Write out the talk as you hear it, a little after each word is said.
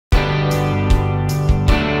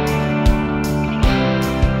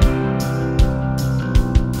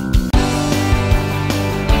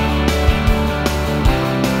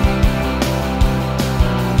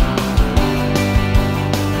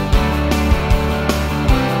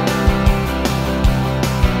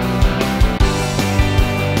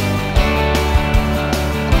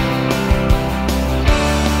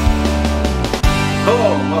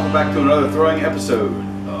welcome back to another thrilling episode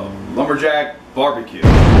of Lumberjack Barbecue.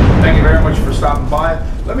 Thank you very much for stopping by.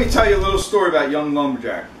 Let me tell you a little story about young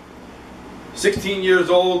Lumberjack. 16 years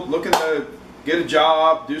old, looking to get a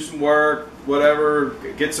job, do some work, whatever,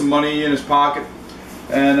 get some money in his pocket.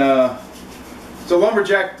 And so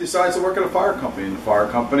Lumberjack decides to work at a fire company. And the fire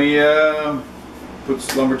company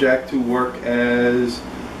puts Lumberjack to work as,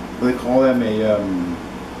 what do they call them,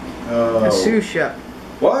 a sous chef.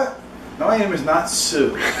 What? My name is not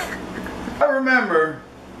Sue. I remember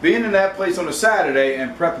being in that place on a Saturday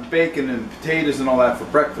and prepping bacon and potatoes and all that for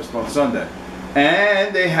breakfast on Sunday.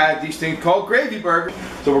 And they had these things called gravy burgers.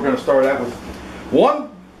 So we're going to start out with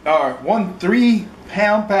one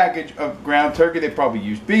 3-pound package of ground turkey. They probably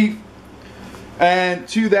use beef. And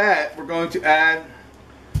to that, we're going to add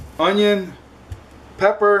onion,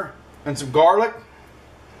 pepper, and some garlic.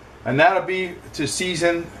 And that'll be to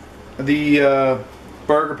season the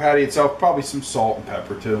burger patty itself. Probably some salt and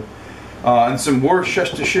pepper too. And some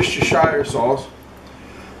Worcestershire sauce.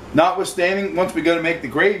 Notwithstanding, once we go to make the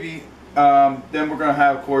gravy, then we're going to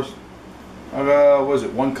have, of course, what was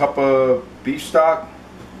it, 1 cup of beef stock.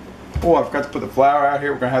 Oh, I forgot to put the flour out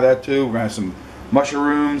here. We're going to have that too. We're going to have some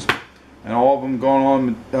mushrooms and all of them going on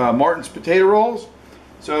with Martin's potato rolls.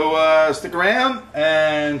 So stick around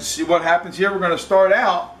and see what happens here. We're going to start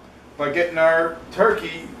out by getting our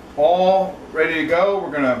turkey all ready to go.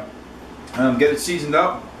 We're going to get it seasoned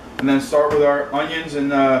up and then start with our onions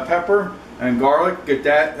and pepper and garlic. Get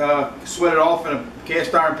that sweated off in a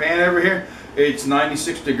cast iron pan over here. It's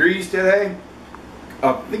 96 degrees today.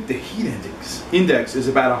 I think the heat index is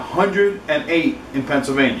about 108 in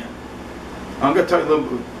Pennsylvania. I'm going to tell you a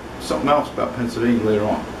little bit something else about Pennsylvania later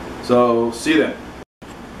on. So see you then.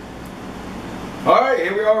 Alright,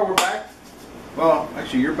 here we are, we're back. Well,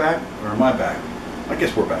 actually you're back, or am I back? I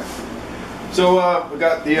guess we're back. So we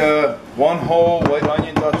got the 1 whole white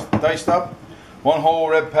onion diced up, 1 whole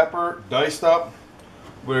red pepper diced up.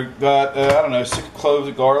 We've got, I don't know, 6 cloves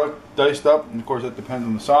of garlic diced up, and of course that depends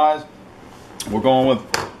on the size. We're going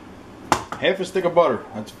with half a stick of butter,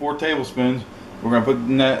 that's 4 tablespoons. We're going to put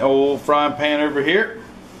in that old frying pan over here.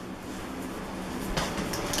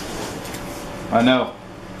 I know,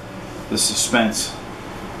 the suspense.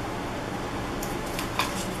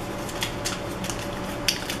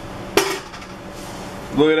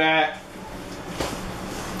 Look at that.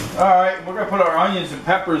 Alright, we're going to put our onions and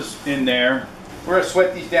peppers in there. We're going to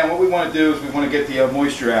sweat these down. What we want to do is we want to get the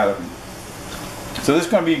moisture out of them. So this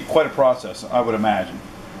is going to be quite a process, I would imagine.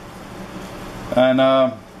 And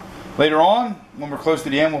later on, when we're close to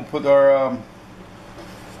the end, we'll put our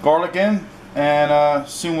garlic in. And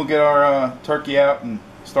soon we'll get our turkey out and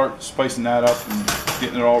start spicing that up and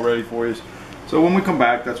getting it all ready for you. So when we come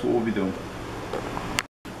back, that's what we'll be doing.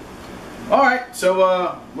 Alright,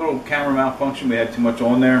 so little camera malfunction. We had too much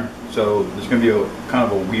on there. So there's going to be a kind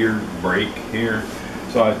of a weird break here.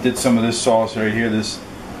 So I did some of this sauce right here, this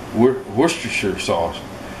Worcestershire sauce.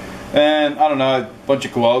 And I don't know, a bunch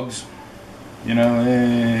of cloves, you know,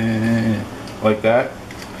 like that.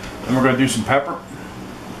 And we're going to do some pepper.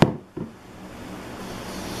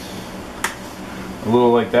 A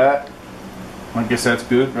little like that. I guess that's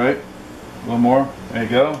good, right? A little more. There you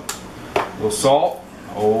go. A little salt.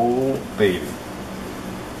 Oh, baby.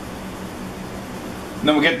 And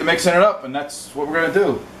then we get to mixing it up, and that's what we're going to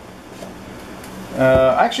do.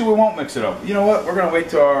 Actually, we won't mix it up. You know what? We're going to wait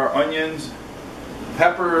till our onions,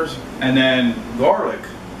 peppers, and then garlic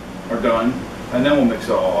are done, and then we'll mix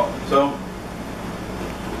it all up. So,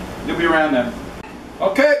 you'll be around then.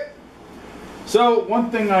 Okay. So,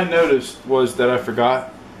 one thing I noticed was that I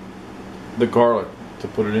forgot the garlic to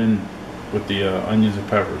put it in with the onions and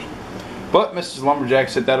peppers. But Mrs. Lumberjack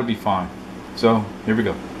said that'll be fine. So, here we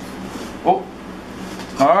go. Oh,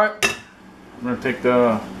 alright. I'm going to take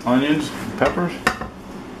the onions and peppers.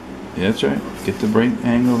 Yeah, that's right. Get the right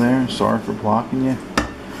angle there. Sorry for blocking you.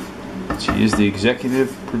 She is the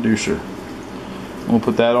executive producer. We'll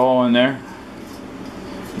put that all in there.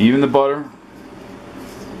 Even the butter.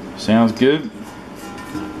 Sounds good.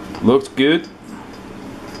 Looks good.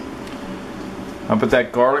 I'll put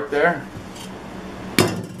that garlic there.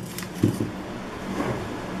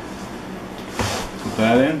 Put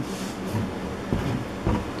that in.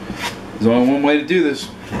 There's only one way to do this.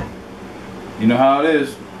 You know how it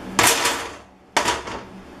is.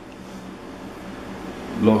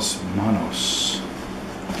 Los manos.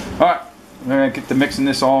 Alright, we're going to get to mixing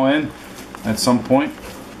this all in. At some point,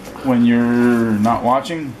 when you're not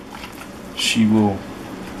watching, she will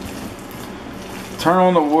turn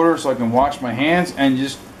on the water so I can wash my hands, and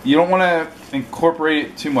just, you don't want to incorporate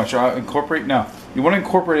it too much. You want to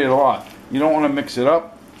incorporate it a lot. You don't want to mix it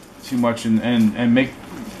up too much and make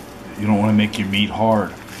You don't want to make your meat hard.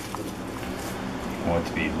 You want it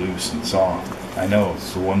to be loose and soft. I know,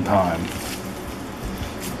 it's the one time.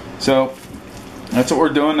 So that's what we're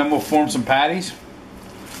doing. Then we'll form some patties,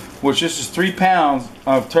 which this is 3 pounds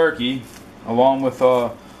of turkey, along with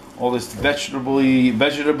all this vegetably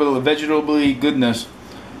goodness,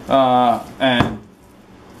 and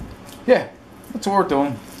yeah, that's what we're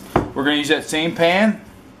doing. We're gonna use that same pan,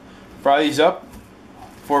 fry these up,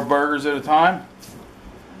 4 burgers at a time,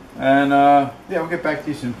 and yeah, we'll get back to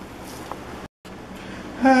you soon.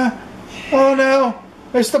 Oh no!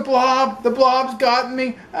 It's the blob! The blob's gotten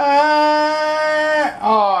me!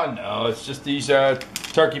 Oh no, it's just these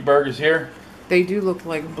turkey burgers here. They do look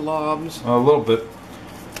like blobs. A little bit.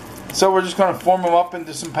 So we're just going to form them up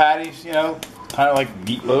into some patties, you know, kind of like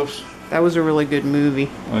meatloafs. That was a really good movie.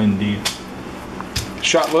 Indeed.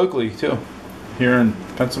 Shot locally too, here in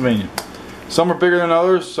Pennsylvania. Some are bigger than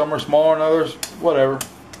others, some are smaller than others, whatever.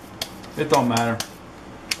 It don't matter.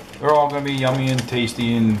 They're all going to be yummy and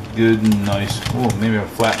tasty and good and nice. Oh, maybe I'll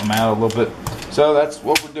flatten them out a little bit. So that's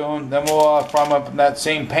what we're doing. Then we'll fry them up in that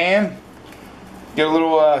same pan. Get a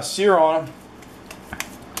little sear on them.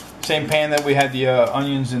 Same pan that we had the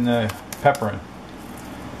onions and the pepper in.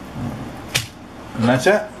 And that's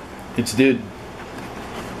it. It's did.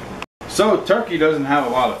 So turkey doesn't have a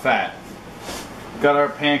lot of fat. Got our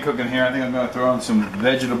pan cooking here. I think I'm going to throw on some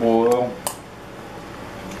vegetable oil.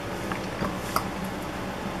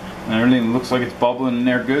 And everything looks like it's bubbling in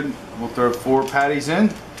there good. We'll throw 4 patties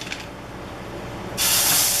in.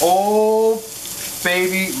 Oh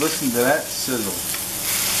baby, listen to that sizzle.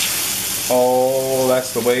 Oh,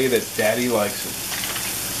 that's the way that Daddy likes it.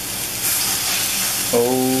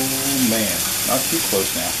 Oh man, not too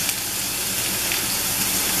close now.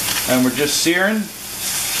 And we're just searing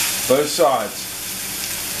both sides.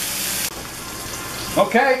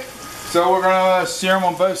 Okay, so we're gonna sear them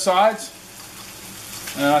on both sides.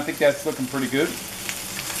 And I think that's looking pretty good.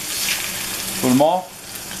 Put them off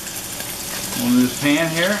on this pan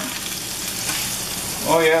here.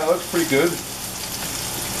 Oh yeah, it looks pretty good.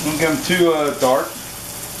 Don't get them too dark.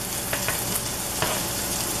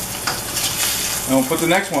 And we'll put the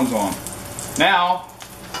next ones on. Now,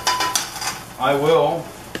 I will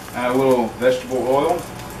add a little vegetable oil.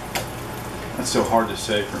 That's so hard to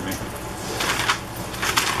say for me.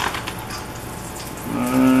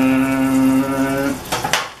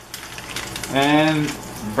 And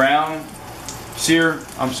brown, sear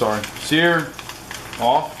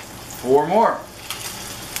off 4 more.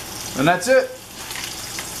 And that's it.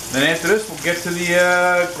 Then after this, we'll get to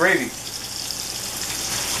the gravy.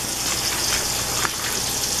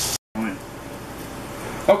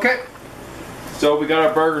 Okay, so we got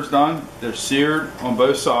our burgers done. They're seared on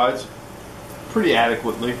both sides pretty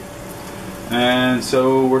adequately. And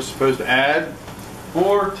so we're supposed to add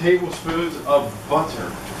 4 tablespoons of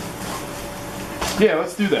butter. Yeah,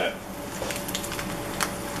 let's do that.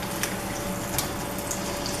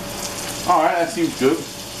 Alright, that seems good.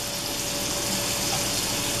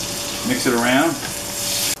 Mix it around.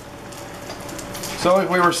 So like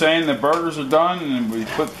we were saying, the burgers are done and we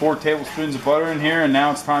put 4 tablespoons of butter in here, and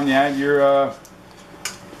now it's time to add your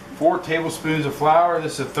 4 tablespoons of flour.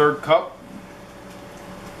 This is a 1/3 cup.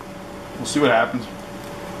 We'll see what happens.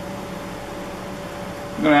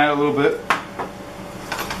 I'm going to add a little bit.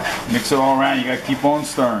 Mix it all around. You got to keep on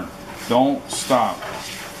stirring. Don't stop.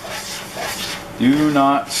 Do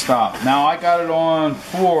not stop. Now I got it on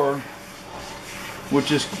 4,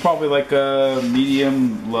 which is probably like a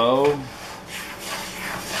medium low.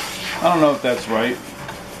 I don't know if that's right.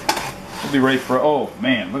 We'll be ready for. Oh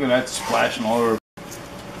man, look at that splashing all over.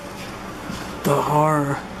 The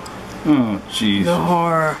horror. Oh jeez. The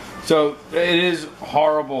horror. So it is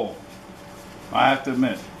horrible. I have to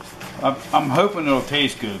admit. I'm hoping it'll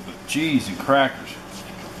taste good, but jeez and crackers.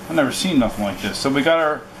 I've never seen nothing like this. So we got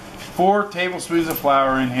our 4 tablespoons of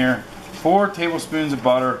flour in here, 4 tablespoons of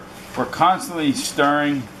butter. We're constantly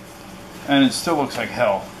stirring, and it still looks like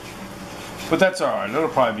hell. But that's alright, it'll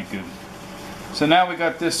probably be good. So now we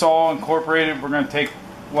got this all incorporated. We're going to take,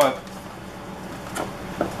 what,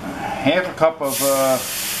 1/2 cup of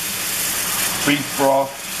beef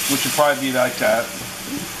broth, which will probably be like that.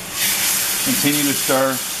 Continue to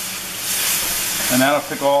stir. And that'll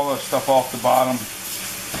pick all the stuff off the bottom.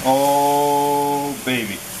 Oh,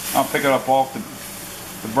 baby. I'll pick it up off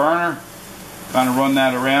the burner. Kind of run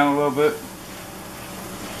that around a little bit.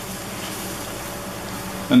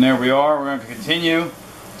 And there we are. We're going to continue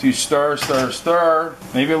to stir, stir, stir.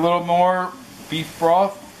 Maybe a little more beef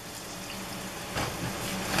broth.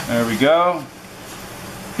 There we go.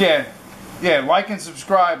 Yeah, like and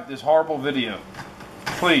subscribe this horrible video.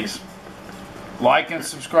 Please. like and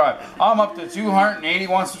subscribe. I'm up to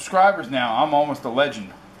 281 subscribers now. I'm almost a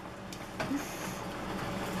legend.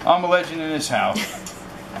 I'm a legend in this house.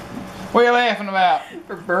 What are you laughing about?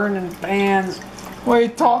 For burning pans. What are you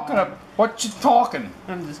talking about? What you talking?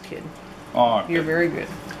 I'm just kidding. Oh, You're very good.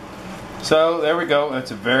 so there we go.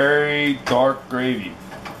 That's a very dark gravy.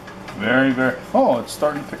 Very, very. Oh, it's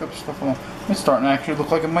starting to pick up stuff along. It's starting to actually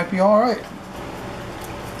look like it might be all right.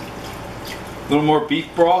 A little more beef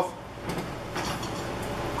broth.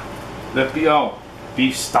 That be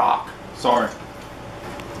beef stock. Sorry.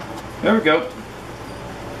 There we go.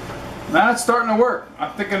 Now it's starting to work.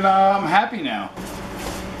 I'm thinking I'm happy now.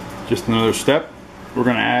 Just another step. We're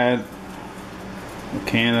gonna add a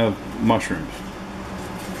can of mushrooms.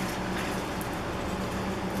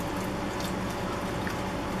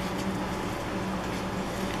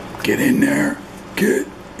 Get in there. Get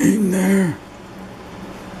in there.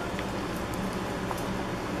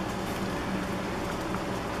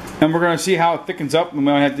 And we're going to see how it thickens up. We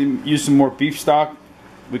might have to use some more beef stock.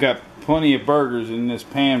 We got plenty of burgers in this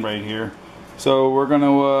pan right here. So we're going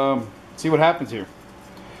to see what happens here.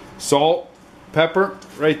 Salt, pepper,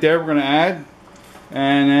 right there we're going to add.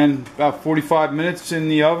 And then about 45 minutes in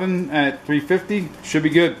the oven at 350. Should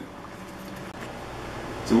be good.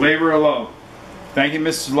 It's a labor of love. Thank you,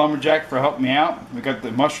 Mrs. Lumberjack, for helping me out. We got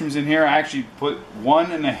the mushrooms in here. I actually put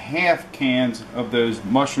 1.5 cans of those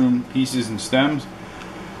mushroom pieces and stems.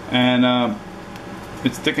 And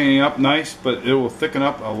it's thickening up nice, but it will thicken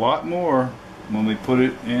up a lot more when we put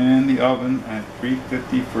it in the oven at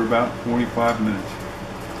 350 for about 45 minutes.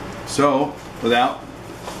 So, without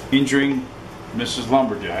injuring Mrs.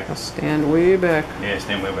 Lumberjack. I'll stand way back. Yeah,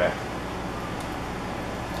 stand way back.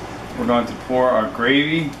 We're going to pour our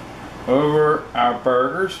gravy over our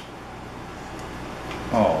burgers.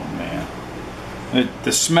 Oh man,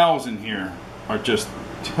 the smells in here are just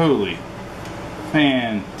totally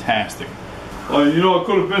fantastic. You know, it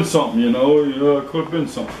could have been something. You know, it could have been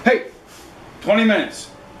something. Hey, 20 minutes.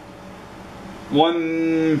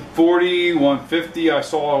 140, 150. I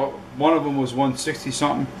saw one of them was 160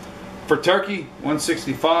 something. For turkey,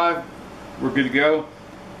 165. We're good to go.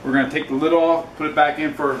 We're going to take the lid off, put it back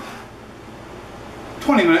in for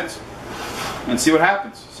 20 minutes. And see what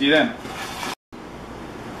happens. See you then.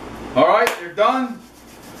 Alright, they're done.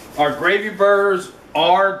 Our gravy burgers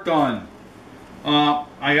are done.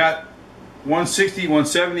 I got 160,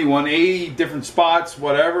 170, 180, different spots,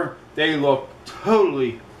 whatever. They look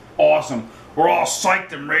totally awesome. We're all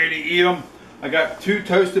psyched and ready to eat them. I got 2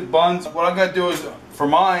 toasted buns. What I'm going to do is, for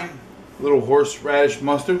mine, a little horseradish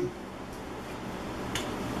mustard.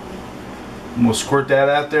 And we'll squirt that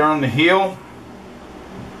out there on the heel.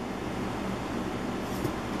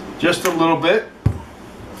 Just a little bit.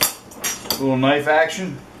 A little knife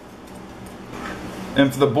action.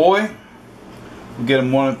 And for the boy, we'll get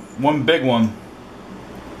him one big one.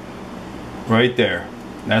 Right there.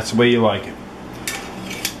 That's the way you like it.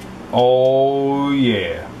 Oh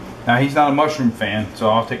yeah. Now he's not a mushroom fan,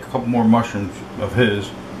 so I'll take a couple more mushrooms of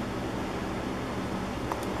his.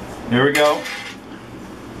 There we go.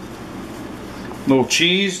 Little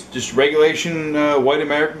cheese, just regulation white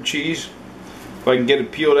American cheese. If I can get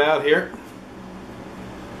it peeled out here.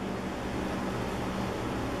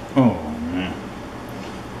 Oh man.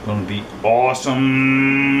 Gonna be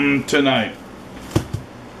awesome tonight.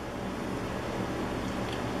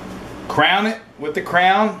 Crown it with the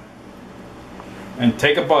crown and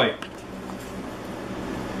take a bite.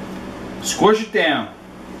 Squish it down.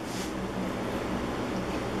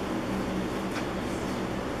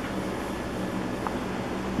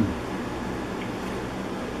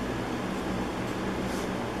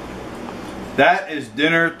 That is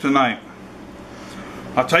dinner tonight.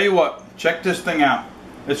 I'll tell you what, check this thing out.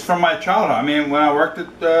 It's from my childhood. I mean, when I worked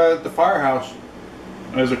at the firehouse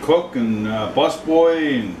as a cook and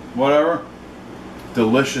busboy and whatever.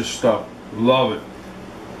 Delicious stuff. Love it.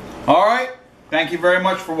 Alright, thank you very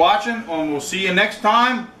much for watching, and we'll see you next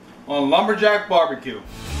time on Lumberjack Barbecue.